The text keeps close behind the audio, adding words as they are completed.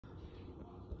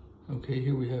Okay,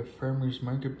 here we have Farmer's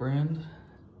Market brand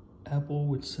apple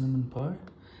with cinnamon pie.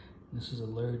 This is a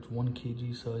large 1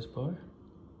 kg size pie.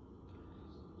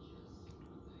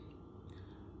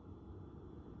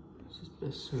 This is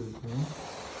best served green.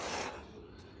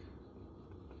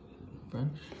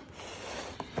 French.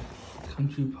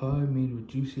 Country pie made with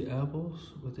juicy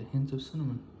apples with a hint of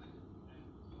cinnamon.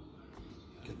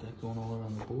 Get that going all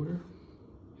around the border.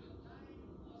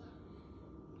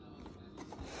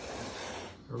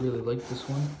 I really like this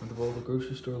one. Out of all the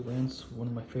grocery store brands, one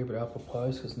of my favorite apple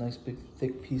pies has nice big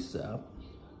thick pieces of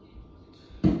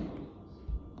apple.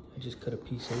 I just cut a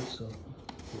piece out, so I'll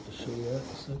have to show you that in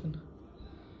a second.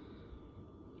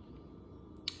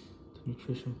 The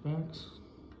nutrition facts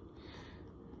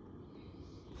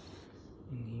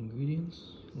and the ingredients.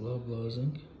 Loblaw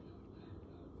zinc.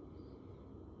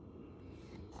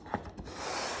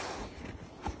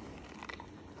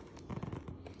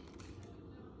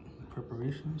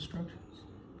 Preparation instructions.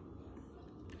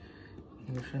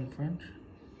 English and French.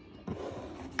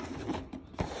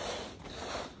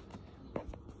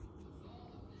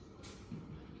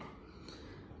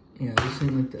 Yeah, this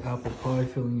ain't like the apple pie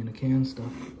filling in a can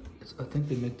stuff. I think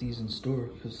they make these in store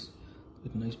because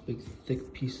with nice big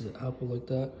thick pieces of apple like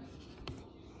that.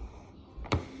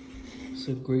 It's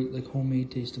a great like homemade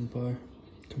tasting pie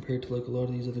compared to like a lot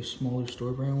of these other smaller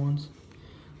store brand ones.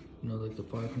 You know, like the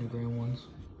 500 gram ones.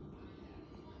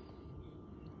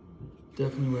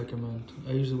 Definitely recommend.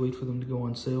 I usually wait for them to go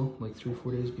on sale like 3 or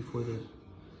 4 days before they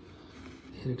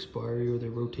hit expiry or they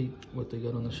rotate what they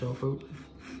got on the shelf out.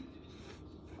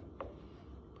 But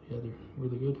yeah, they're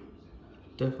really good.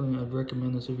 Definitely, I'd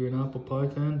recommend this if you're an apple pie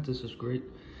fan. This is great.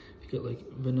 If you get like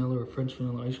vanilla or French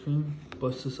vanilla ice cream,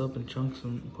 bust this up in chunks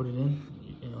and put it in.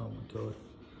 Oh my god.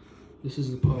 This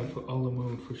is the pie for a la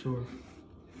mode for sure.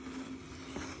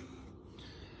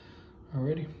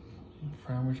 Alrighty.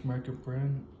 Farmer's Market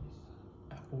brand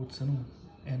apple with cinnamon.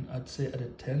 And I'd say out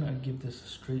of 10, I'd give this a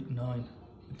straight 9.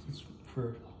 It's for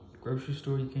a grocery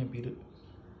store, you can't beat it.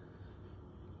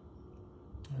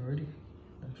 Alrighty.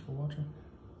 Thanks for watching.